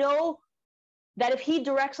Hashem know that if he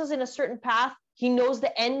directs us in a certain path, he knows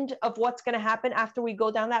the end of what's going to happen after we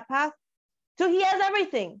go down that path? So he has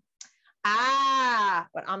everything.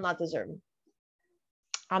 But I'm not deserving.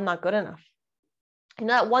 I'm not good enough. You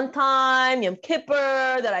know, that one time, Yom Kippur,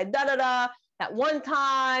 that I da-da-da. That one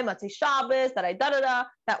time, let's say Shabbos, that I da-da-da.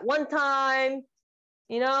 That one time,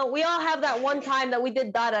 you know, we all have that one time that we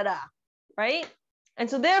did da-da-da, right? And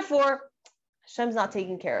so therefore, Hashem's not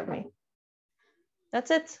taking care of me. That's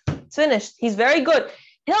it. It's finished. He's very good.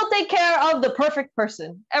 He'll take care of the perfect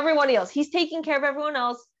person. Everyone else. He's taking care of everyone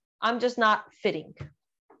else. I'm just not fitting.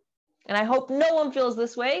 And I hope no one feels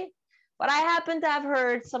this way. But I happen to have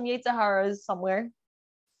heard some Yetzaharas somewhere,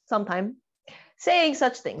 sometime, saying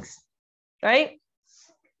such things, right?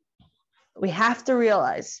 We have to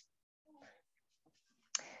realize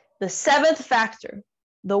the 7th factor,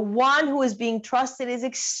 the one who is being trusted is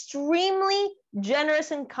extremely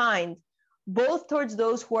generous and kind, both towards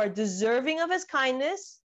those who are deserving of his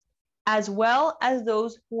kindness, as well as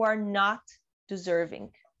those who are not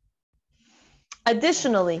deserving.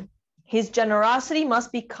 Additionally, his generosity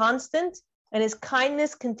must be constant and his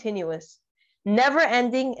kindness continuous, never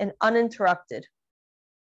ending and uninterrupted.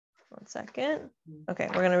 One second. Okay,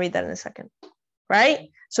 we're going to read that in a second.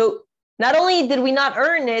 Right? So not only did we not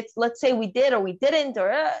earn it, let's say we did or we didn't,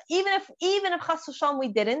 or even if Chas v'Shalom we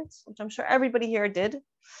didn't, which I'm sure everybody here did,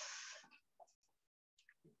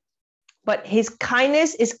 but his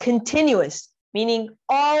kindness is continuous, meaning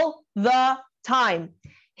all the time.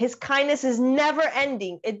 His kindness is never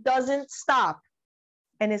ending. It doesn't stop.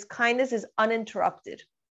 And his kindness is uninterrupted.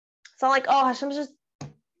 It's not like, oh, Hashem's just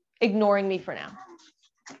ignoring me for now.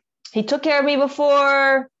 He took care of me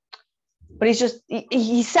before, but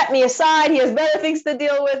he set me aside. He has better things to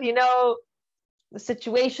deal with, you know, the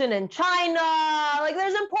situation in China. Like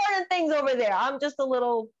there's important things over there. I'm just a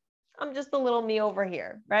little me over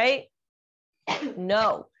here, right?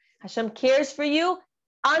 No, Hashem cares for you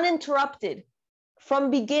uninterrupted.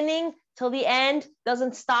 From beginning till the end,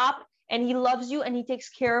 doesn't stop, and he loves you and he takes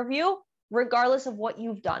care of you regardless of what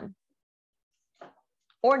you've done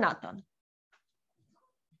or not done.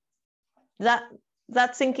 Is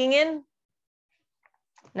that sinking in?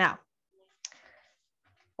 Now,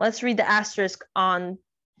 let's read the asterisk on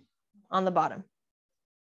the bottom.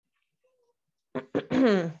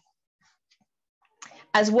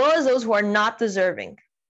 As well as those who are not deserving.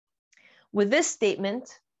 With this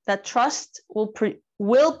statement, that trust will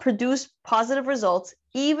produce positive results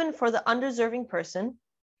even for the undeserving person,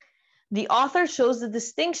 the author shows the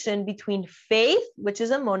distinction between faith, which is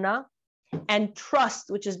emunah, and trust,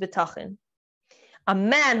 which is bitachon. A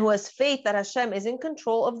man who has faith that Hashem is in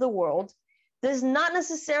control of the world does not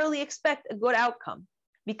necessarily expect a good outcome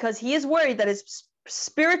because he is worried that his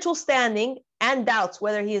spiritual standing and doubts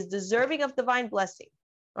whether he is deserving of divine blessing,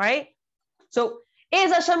 right? So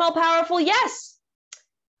is Hashem all powerful? Yes.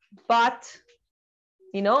 But,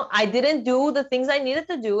 I didn't do the things I needed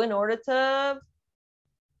to do in order to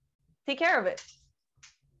take care of it.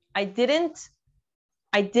 I didn't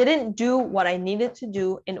do what I needed to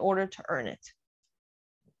do in order to earn it.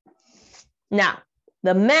 Now,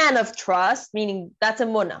 the man of trust, meaning that's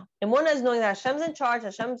emunah. Emunah is knowing that Hashem's in charge,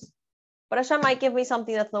 but Hashem might give me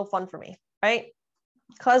something that's no fun for me, right?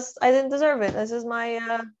 Because I didn't deserve it. This is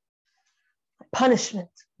my punishment.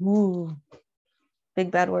 Ooh,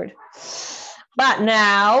 big bad word. But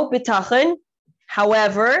now, bitachon,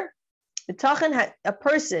 however,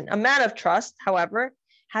 a man of trust, however,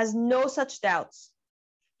 has no such doubts.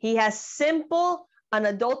 He has simple,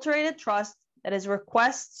 unadulterated trust that his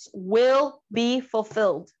requests will be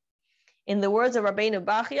fulfilled. In the words of Rabbeinu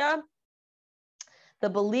Bachya, the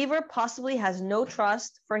believer possibly has no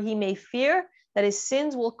trust, for he may fear that his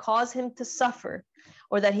sins will cause him to suffer,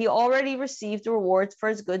 or that he already received rewards for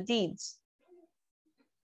his good deeds.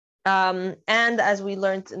 And as we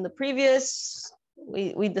learned in the previous,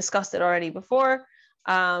 we discussed it already before,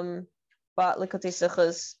 but Likutei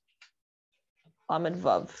Sichos Lamed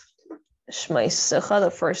Vav Shmais Sicha,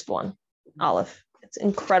 the first one, Aleph. It's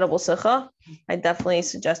incredible Sicha. I definitely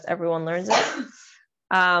suggest everyone learns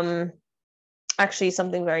it. Actually,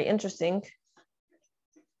 something very interesting.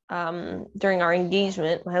 During our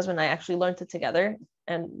engagement, my husband and I actually learned it together,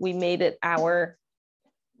 and we made it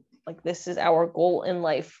this is our goal in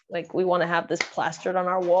life. Like, we want to have this plastered on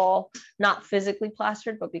our wall, not physically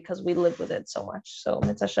plastered, but because we live with it so much. So,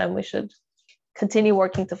 Mitzvah Hashem, we should continue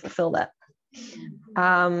working to fulfill that.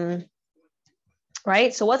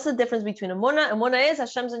 Right? So what's the difference between emunah? Emunah is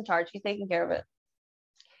Hashem's in charge. He's taking care of it.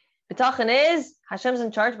 Bitachon is Hashem's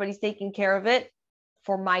in charge, but he's taking care of it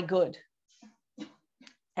for my good.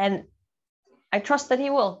 And I trust that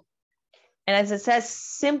he will. And as it says,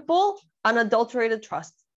 simple, unadulterated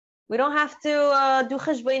trust. We don't have to do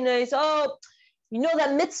cheshbonos. Oh,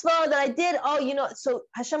 that mitzvah that I did. Oh, so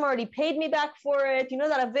Hashem already paid me back for it.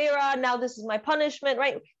 That avera, now this is my punishment,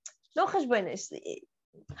 right? No cheshbonos.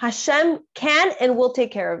 Hashem can and will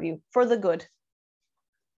take care of you for the good. Does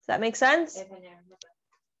that make sense?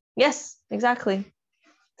 Yes, exactly.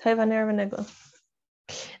 Now,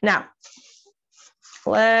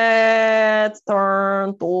 let's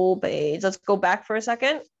turn to page. Let's go back for a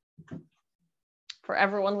second. For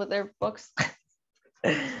everyone with their books.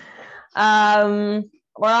 We're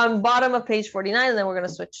on bottom of page 49, and then we're going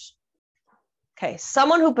to switch. Okay,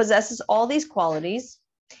 someone who possesses all these qualities,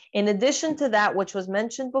 in addition to that which was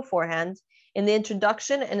mentioned beforehand in the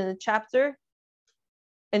introduction and in chapter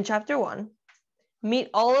 1, meet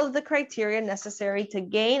all of the criteria necessary to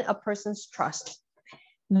gain a person's trust.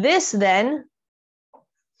 This then,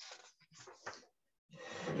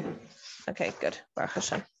 okay, good, Baruch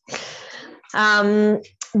Hashem.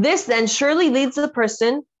 This then surely leads the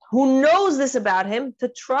person who knows this about him to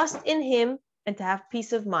trust in him and to have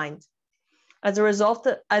peace of mind. As a result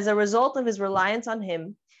of his reliance on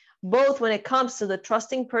him, both when it comes to the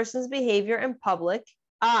trusting person's behavior in public,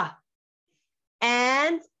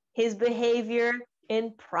 and his behavior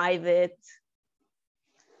in private.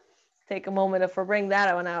 Take a moment if we bring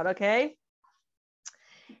that one out, okay?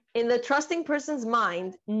 In the trusting person's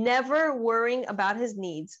mind, never worrying about his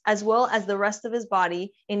needs, as well as the rest of his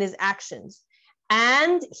body in his actions.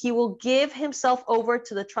 And he will give himself over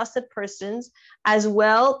to the trusted persons as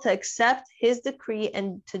well to accept his decree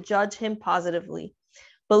and to judge him positively,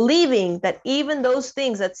 believing that even those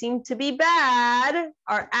things that seem to be bad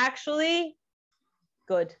are actually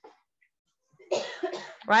good.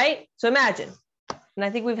 Right? So imagine, and I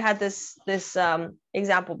think we've had this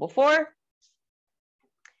example before.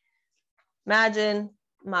 Imagine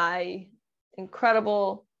my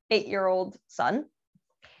incredible 8-year-old son,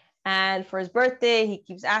 and for his birthday, he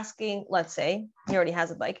keeps asking, let's say, he already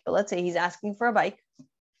has a bike, but let's say he's asking for a bike,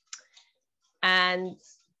 and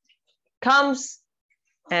comes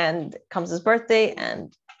his birthday,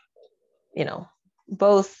 and,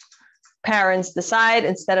 both parents decide,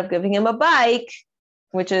 instead of giving him a bike,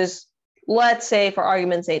 which is, let's say, for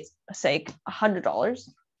argument's sake, $100,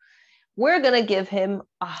 we're going to give him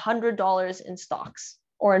 $100 in stocks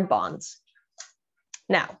or in bonds.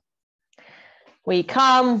 Now, we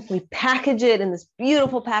package it in this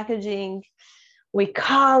beautiful packaging. We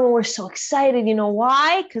come, and we're so excited. You know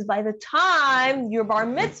why? Because by the time your bar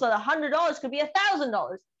mitzvah, the $100 could be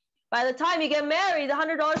 $1,000. By the time you get married, the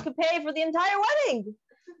 $100 could pay for the entire wedding.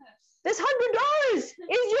 This $100 is your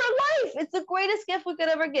life. It's the greatest gift we could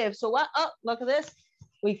ever give. So what? Oh, look at this.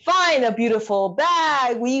 We find a beautiful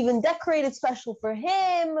bag. We even decorated special for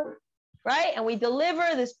him. right? And we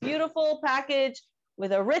deliver this beautiful package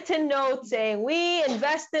with a written note saying, we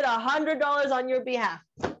invested $100 on your behalf.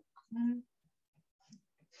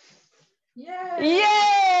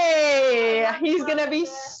 Yay! He's going to be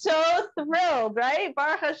so thrilled, right?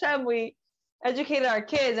 Baruch Hashem, we educated our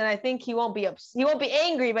kids, and I think he won't be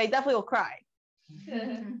angry, but he definitely will cry.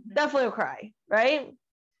 Definitely will cry, right?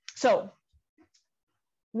 So,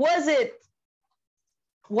 was it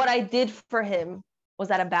what I did for him? Was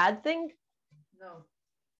that a bad thing?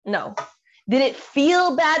 No. Did it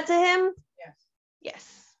feel bad to him? Yes.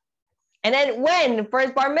 And then when, for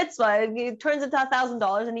his bar mitzvah, it turns into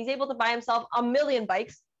 $1,000 and he's able to buy himself 1,000,000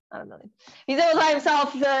 bikes. Not 1,000,000. He's able to buy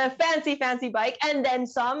himself a fancy bike and then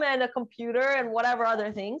some and a computer and whatever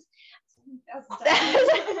other things.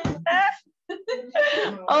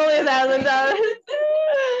 Only $1,000.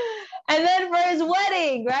 And then for his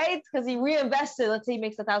wedding, right? Because he reinvested, let's say he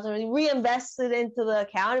makes $1,000, he reinvested into the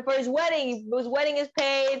account. And for his wedding is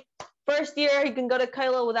paid. First year, he can go to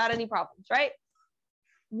Kailo without any problems, right?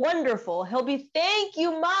 Wonderful. He'll be, thank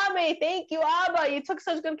you, mommy. Thank you, Abba. You took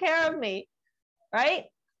such good care of me, right?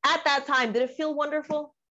 At that time, did it feel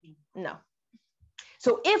wonderful? No.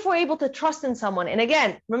 So if we're able to trust in someone, and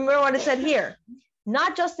again, remember what it said here,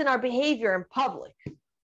 not just in our behavior in public,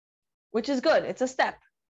 which is good. It's a step.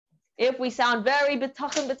 If we sound very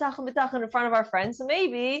bitachon in front of our friends, so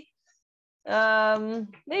maybe it'll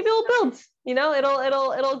build,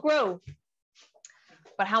 it'll grow.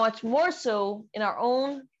 But how much more so in our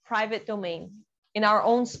own private domain, in our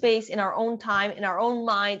own space, in our own time, in our own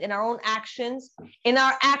mind, in our own actions, in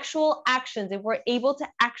our actual actions, if we're able to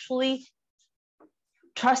actually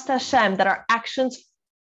trust Hashem, that our actions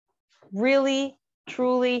really,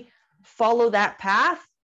 truly follow that path,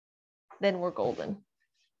 then we're golden.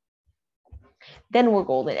 Then we're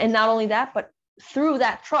golden. And not only that, but through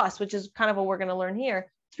that trust, which is kind of what we're going to learn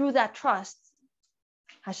here, through that trust,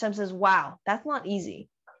 Hashem says, wow, that's not easy.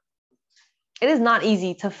 It is not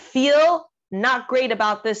easy to feel not great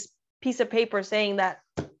about this piece of paper saying that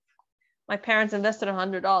my parents invested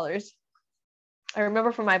 $100. I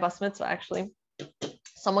remember for my bas mitzvah, actually,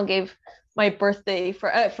 someone gave my birthday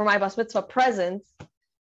for my bas mitzvah present.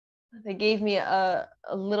 They gave me a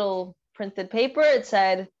little printed paper. It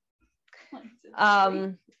said,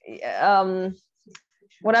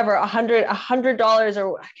 whatever, $100,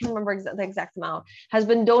 or I can't remember the exact amount, has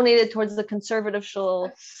been donated towards the conservative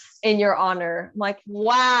shul in your honor. I'm like,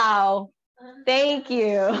 wow, thank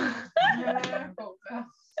you.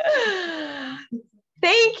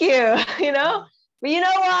 Thank you, But you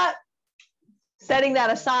know what? Setting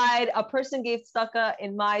that aside, a person gave tzedakah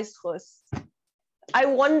in my schus. I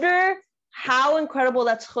wonder how incredible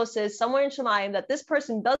that schus is somewhere in Shemayim, that this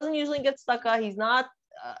person doesn't usually get tzedakah. He's not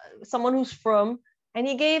someone who's from, and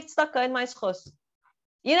he gave tzedakah in my schus.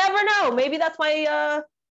 You never know. Maybe that's my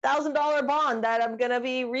 $1,000 bond that I'm going to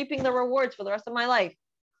be reaping the rewards for the rest of my life.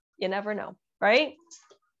 You never know, right?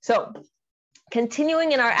 So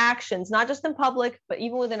continuing in our actions, not just in public, but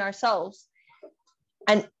even within ourselves,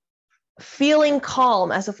 and feeling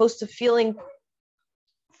calm as opposed to feeling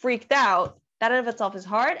freaked out, that in of itself is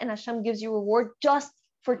hard, and Hashem gives you reward just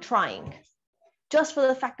for trying. Just for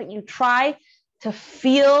the fact that you try to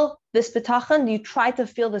feel this bitachon, you try to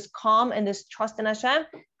feel this calm and this trust in Hashem,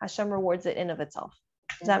 Hashem rewards it in of itself.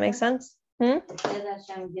 Does that make sense? Does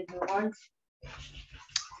Hashem give rewards?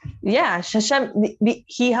 Yeah, Hashem,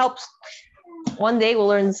 he helps. One day we'll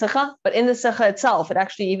learn the Sikha, but in the Sikha itself, it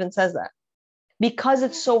actually even says that. Because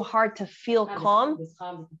it's so hard to feel calm.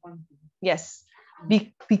 Yes.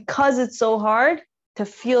 Because it's so hard to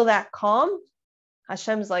feel that calm,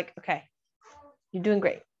 Hashem's like, okay, you're doing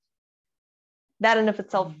great. That in of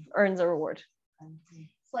itself earns a reward.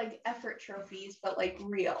 It's like effort trophies, but like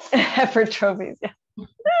real. Effort trophies, yeah.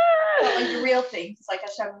 But like real things. It's like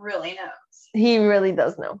Hashem really knows. He really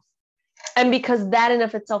does know. And because that in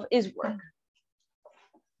of itself is work.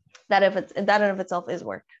 That in of itself is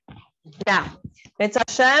work. Now, it's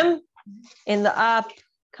Hashem in the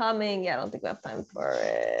upcoming. I don't think we have time for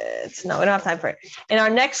it. No, we don't have time for it. In our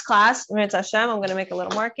next class, it's Hashem. I'm going to make a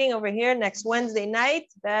little marking over here. Next Wednesday night,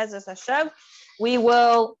 Be'ezus Hashem, we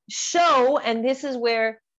will show, and this is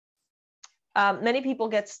where many people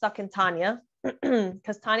get stuck in Tanya,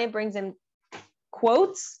 because Tanya brings in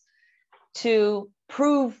quotes to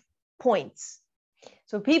prove points.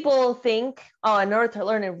 So people think, in order to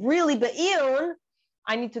learn a really be'iyun,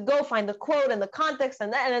 I need to go find the quote and the context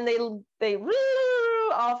and then they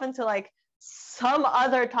off into like some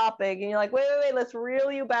other topic, and you're like, wait, let's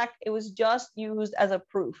reel you back. It was just used as a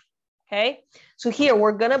proof. Okay, so here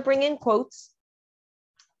we're gonna bring in quotes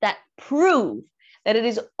that prove that it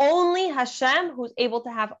is only Hashem who's able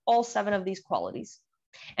to have all 7 of these qualities.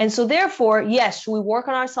 And so therefore, yes, should we work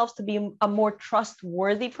on ourselves to be a more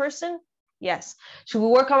trustworthy person? Yes. Should we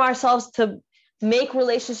work on ourselves to make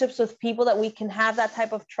relationships with people that we can have that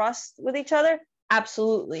type of trust with each other?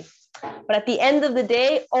 Absolutely. But at the end of the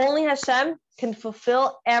day, only Hashem can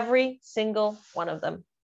fulfill every single one of them.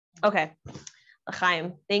 Okay.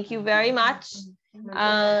 L'chaim, thank you very much.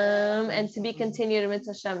 And to be continued with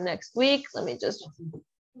Hashem next week. Let me just.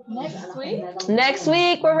 Next week? Next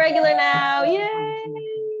week, we're regular now.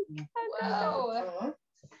 Yay! Wow.